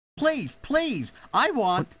Please, please, I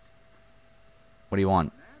want... What do you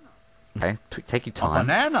want? Okay, take your A time.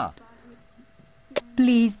 banana.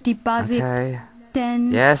 Please deposit Okay.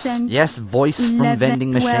 10 Yes, cents. yes, voice from 11,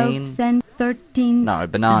 vending 12 machine. cents, 13 No,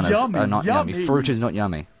 bananas Yummy, are not yummy. yummy. Fruit is not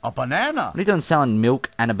yummy. A banana. What are you doing selling milk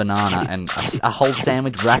and a banana and a whole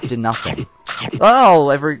sandwich wrapped in nothing? Oh,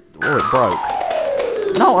 it broke.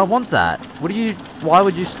 No, I want that. Why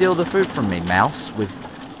would you steal the food from me, mouse, with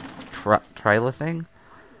trailer thing?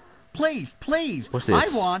 Please, please. What's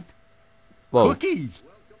this? I want Whoa, cookies.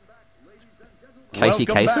 Casey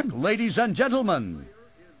Welcome Kasem? back, ladies and gentlemen.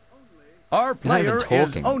 Our You're not even player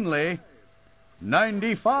is talking. only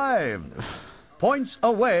 95 points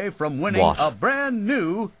away from winning What? a brand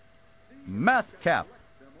new math cap.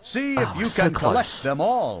 See if you so can close. collect them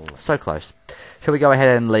all. So close. Shall we go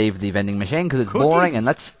ahead and leave the vending machine because it's boring, and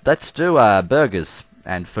let's do burgers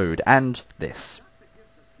and food and this.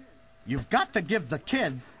 You've got to give the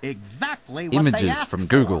kids exactly what they Images ask from for.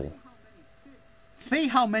 Google. See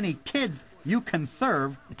how many kids you can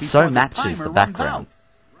serve It before so the matches timer the runs background.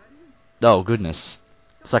 out. Oh goodness,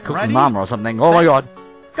 it's like Cooking Ready? Mama or something. Oh my god.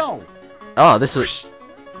 Go. Oh, this is.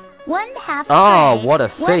 1/2 Oh, tray. what a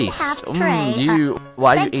 1/2 feast! tray.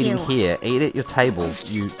 Why are you thank eating you. here? Eat at your table,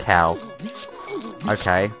 you cow.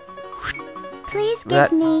 Okay. Please give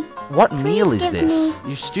That- me. What Please meal is give this?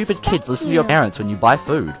 me- You stupid kids, Thank listen to your you. parents when you buy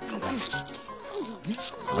food.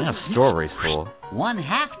 What are strawberries for?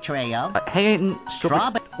 1/2 tray of Hey, eating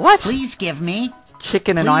strawberry. What? Please give me.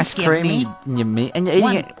 Chicken and Please ice give cream me and your meat, and you're eating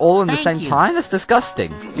one. it all in the Thank same you. time? That's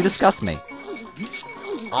disgusting. You disgust me.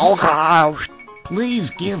 Oh god! Please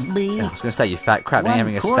give me. I was gonna say you fat crap, and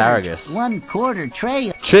having asparagus. 1/4 tray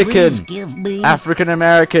of Chicken. Please give me. African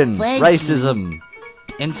American Thank racism.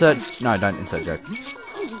 Insert. No, don't insert joke.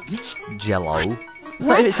 Jello.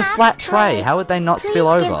 It's a flat tray. How would they not spill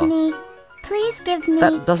Please give over? me. Please give me.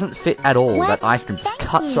 That doesn't fit at all. What? That ice cream just Thank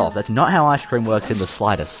cuts you. off. That's not how ice cream works in the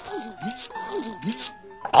slightest.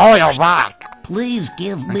 Oh, you're back. Please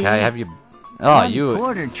give me. Okay, have you? Oh, you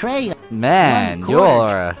 1/4 tray. Of man, 1/4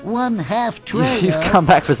 you're. 1/2 tray. You've of come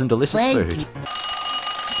back for some delicious Thank food. you.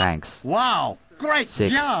 Thanks. Wow. Great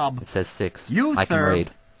 6. job. It says 6. You I can served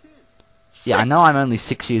read. Yeah, I know I'm only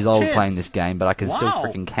 6 years old Kids. playing this game, but I can still Wow.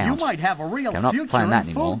 freaking count. You might have a real Okay, I'm not future playing that in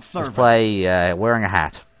anymore. food Let's service. play wearing a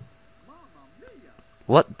hat.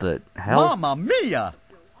 What the hell? Mamma mia!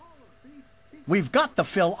 We've got to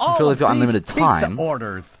fill all sure of they've got these unlimited pizza time.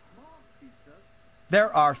 orders.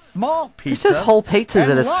 There are small pizzas. It says whole pizzas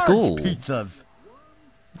and at a large school. Pizzas.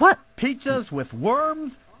 What? Pizzas with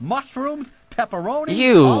worms, mushrooms, pepperoni,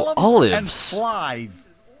 Ew, olives, olives. and flies.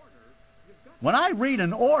 When I read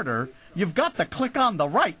an order, you've got to click on the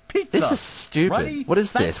right pizza. This is stupid. Ready, What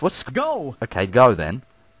is set, this? What's go? Okay, go then.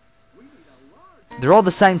 They're all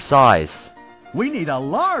the same size. We need a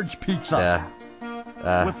large pizza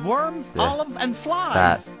with worms, yeah. olives, and flies.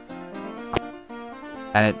 That.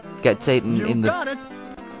 And it gets eaten You in the got it.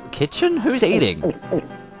 kitchen? Who's eating?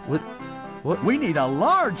 We need a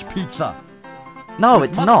large pizza. No, With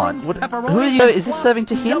it's not. mushrooms, What, pepperoni, who are you? Is this flies, serving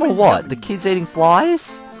to him or yummy, what? yummy. The kid's eating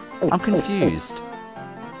flies? I'm confused.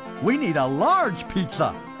 We need a large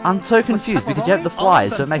pizza. I'm so confused because you have the pepperoni,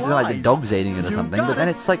 flies, olives, so it and makes it like the flies. dog's eating it or You something, got but then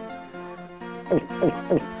it. it's like...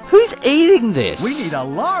 Who's eating this? We need a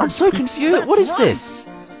large I'm so pizza. confused. That's What is right. this?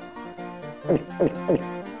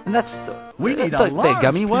 And that's... We need it's a like they're large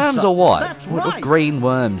gummy worms pizza. or what? That's What right. green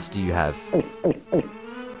worms do you have?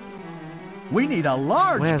 We need a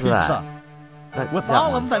large Where's pizza that? with That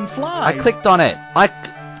olives one. and flies. I clicked on it.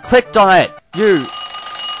 clicked on it. You.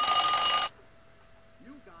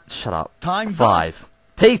 Shut up. Time's 5.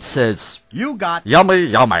 Pizzas. You got Yummy,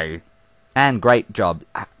 yummy. And great job.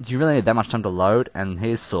 Do you really need that much time to load? And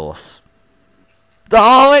here's sauce.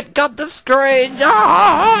 Oh, it got the screen!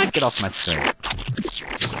 Ah! Get off my screen.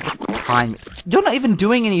 Time. You're not even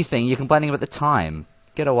doing anything. You're complaining about the time.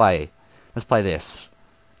 Get away. Let's play this.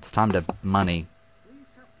 It's time to money.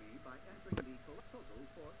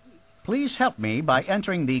 Please help me by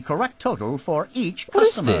entering the correct total for each What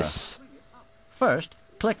is customer. this? First,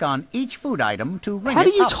 click on each food item to ring How it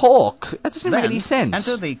do you up. talk? That doesn't Then, make any sense.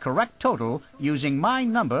 enter the correct total using My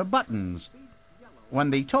Number buttons. When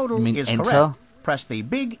the total You mean is enter? correct, press the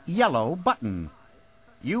big yellow button.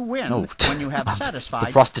 You win Oh, when you have satisfied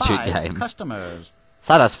the prostitute 5 game. customers.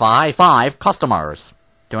 Satisfy 5 customers.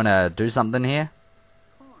 Do you want to do something here?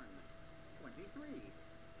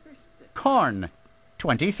 Corn,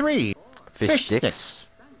 23. Fish sticks.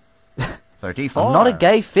 34. I'm not a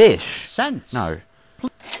gay fish. Cents. No.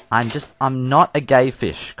 I'm not a gay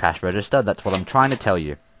fish, Cash Register. That's what I'm trying to tell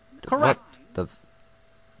you. Correct. What the...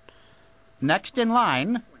 Next in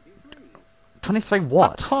line, 23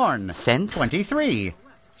 what? corn. Cents? 23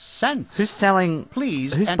 cents. Who's selling...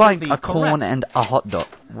 Please Who's enter buying the a corn correct- and a hot dog?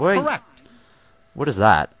 Where? Correct. What is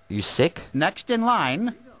that? Are you sick? Next in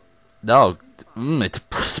line, No. It's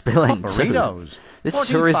spilling too. burritos. This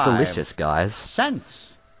sure is 45 delicious, guys.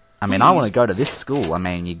 cents. I mean, I Please. want to go to this school. I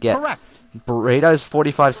mean, you get Correct. burritos,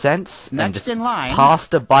 45 cents, and Next just in line.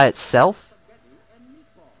 pasta by itself.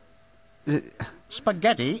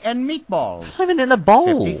 Spaghetti and meatballs. Not even in a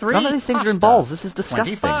bowl. 53 None of these things are in pasta. bowls. This is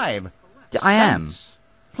disgusting. 25 Yeah, I am. cents.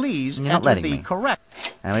 Please You're not enter letting the me.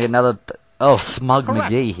 correct. And we get another... Oh, Smug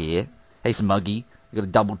Correct. McGee here. Hey, Smuggy. You got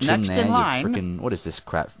a double chin Next there. in You line. freaking... What is this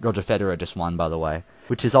crap? Roger Federer just won, by the way.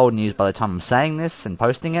 Which is old news by the time I'm saying this and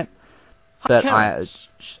posting it. But Carrots.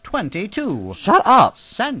 22 Shut up!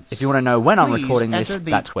 cents. If you want to know when I'm Please recording this, enter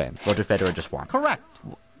the that's when. Roger Federer just won. correct.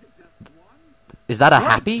 Is that a Great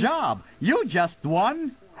happy? job. You just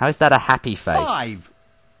won How is that a happy face? 5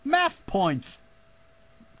 math points.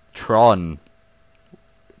 Tron.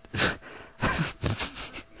 That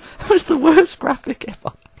was the worst graphic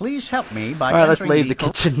ever. Please help me by Alright, let's entering leave the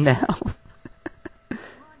cor- kitchen now.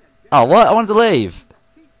 Oh, what? I wanted to leave.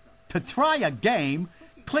 To try a game,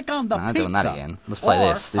 click on the I'm not pizza. doing that again. Let's play or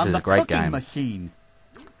this. This on is the a great cooking game. Machine.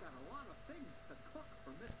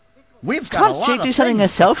 We've got a Can't lot you of do something things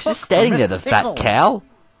yourself? to You're just cook for standing there, Miss the fat Pickles. cow.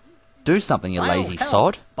 Do something, you I'll lazy help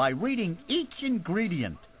sod. by reading each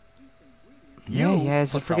ingredient. Yeah, You yeah,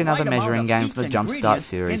 it's a put the freaking other right amount measuring of game each for the JumpStart ingredient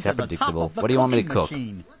series. How into the top predictable. of the What do you want me to cooking cook?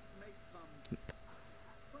 machine.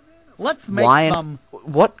 Let's make Why? some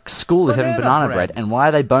What school is having banana banana bread. bread, and why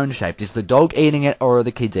are they bone shaped? Is the dog eating it, or are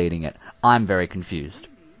the kids eating it? I'm very confused.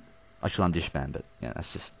 Actually, I'm dishban, but yeah,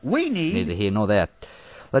 that's just we need neither here nor there.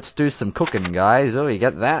 Let's do some cooking, guys. Oh, you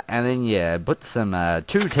get that, and then yeah, put some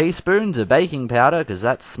 2 teaspoons of baking powder, because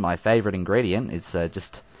that's my favourite ingredient. It's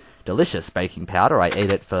just delicious baking powder. I eat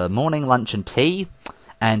it for morning, lunch, and tea,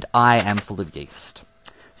 and I am full of yeast,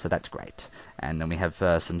 so that's great. And then we have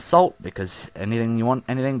some salt, because anything you want,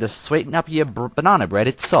 anything to sweeten up your banana bread,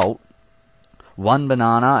 it's salt. 1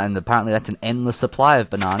 banana, and apparently that's an endless supply of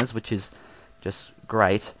bananas, which is just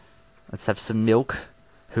great. Let's have some milk.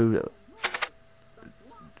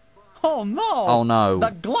 Oh no! Oh no! The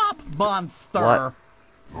glop monster! What?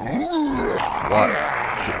 What?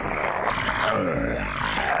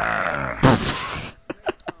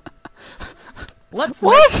 Let's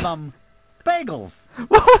What? make some bagels.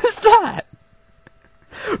 What was that?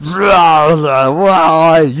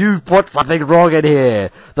 Wow, you put something wrong in here.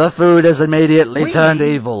 The food has immediately We turned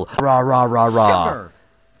need evil. Rah, rah, rah, rah. Sugar.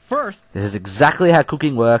 First, This is exactly how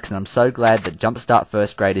cooking works, and I'm so glad that JumpStart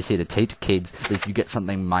First Grade is here to teach kids that if you get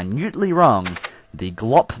something minutely wrong, the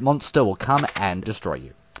glop monster will come and destroy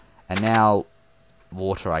you. And now,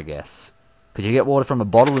 water, I guess. Could you get water from a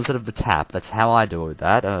bottle instead of a tap? That's how I do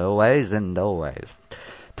that, always and always.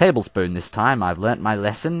 Tablespoon this time, I've learnt my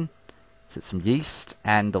lesson. Some yeast,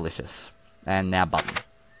 and delicious. And now button.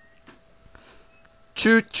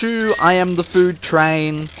 Choo choo, I am the food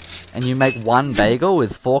train. And you make 1 bagel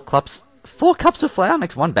with 4 cups. 4 cups of flour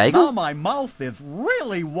makes 1 bagel? now my mouth is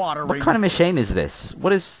really watering. What kind of machine is this?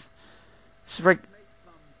 What is... It's very...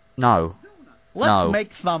 No. Let's no.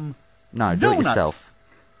 make some No, do it donuts. yourself.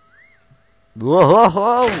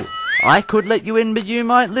 Whoa! I could let you in, but you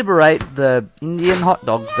might liberate the Indian hot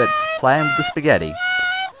dog that's playing with the spaghetti.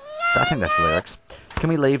 I think that's the lyrics. Can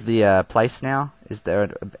we leave the place now? Is there a...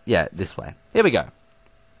 Yeah, this way. Here we go.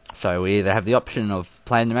 So we either have the option of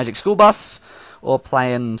playing the Magic School Bus or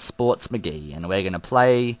playing Sports McGee. And we're going to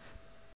play